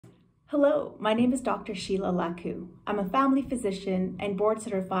Hello, my name is Dr. Sheila Lakhoo. I'm a family physician and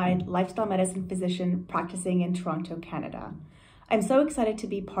board-certified lifestyle medicine physician practicing in Toronto, Canada. I'm so excited to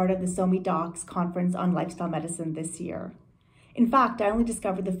be part of the SoMeDocs conference on lifestyle medicine this year. In fact, I only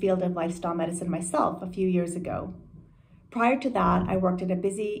discovered the field of lifestyle medicine myself a few years ago. Prior to that, I worked in a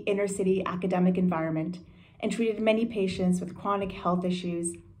busy inner-city academic environment and treated many patients with chronic health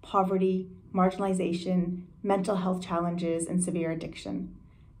issues, poverty, marginalization, mental health challenges, and severe addiction.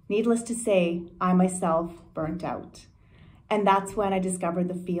 Needless to say, I myself burnt out. And that's when I discovered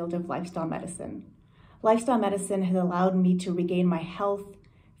the field of lifestyle medicine. Lifestyle medicine has allowed me to regain my health,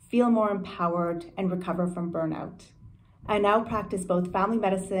 feel more empowered, and recover from burnout. I now practice both family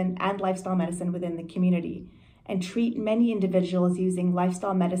medicine and lifestyle medicine within the community and treat many individuals using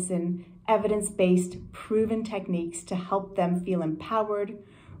lifestyle medicine, evidence-based, proven techniques to help them feel empowered,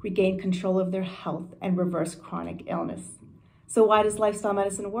 regain control of their health, and reverse chronic illness. So why does lifestyle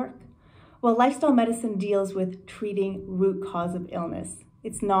medicine work? Well, lifestyle medicine deals with treating root cause of illness.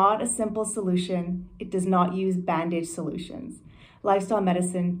 It's not a simple solution. It does not use band-aid solutions. Lifestyle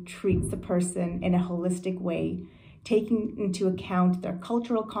medicine treats the person in a holistic way, taking into account their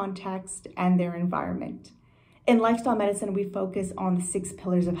cultural context and their environment. In lifestyle medicine, we focus on the 6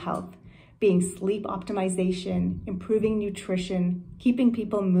 pillars of health, being sleep optimization, improving nutrition, keeping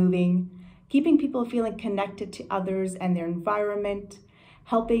people moving, keeping people feeling connected to others and their environment,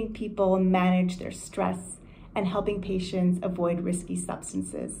 helping people manage their stress, and helping patients avoid risky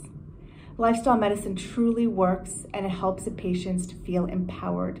substances. Lifestyle medicine truly works, and it helps the patients to feel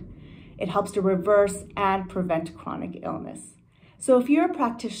empowered. It helps to reverse and prevent chronic illness. So if you're a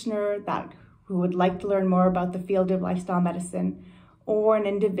practitioner who would like to learn more about the field of lifestyle medicine, or an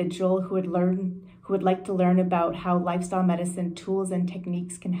individual who would like to learn about how lifestyle medicine tools and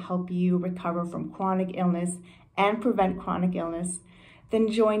techniques can help you recover from chronic illness and prevent chronic illness,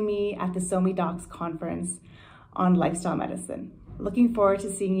 then join me at the SoMeDocs conference on lifestyle medicine. Looking forward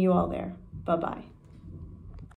to seeing you all there. Bye-bye.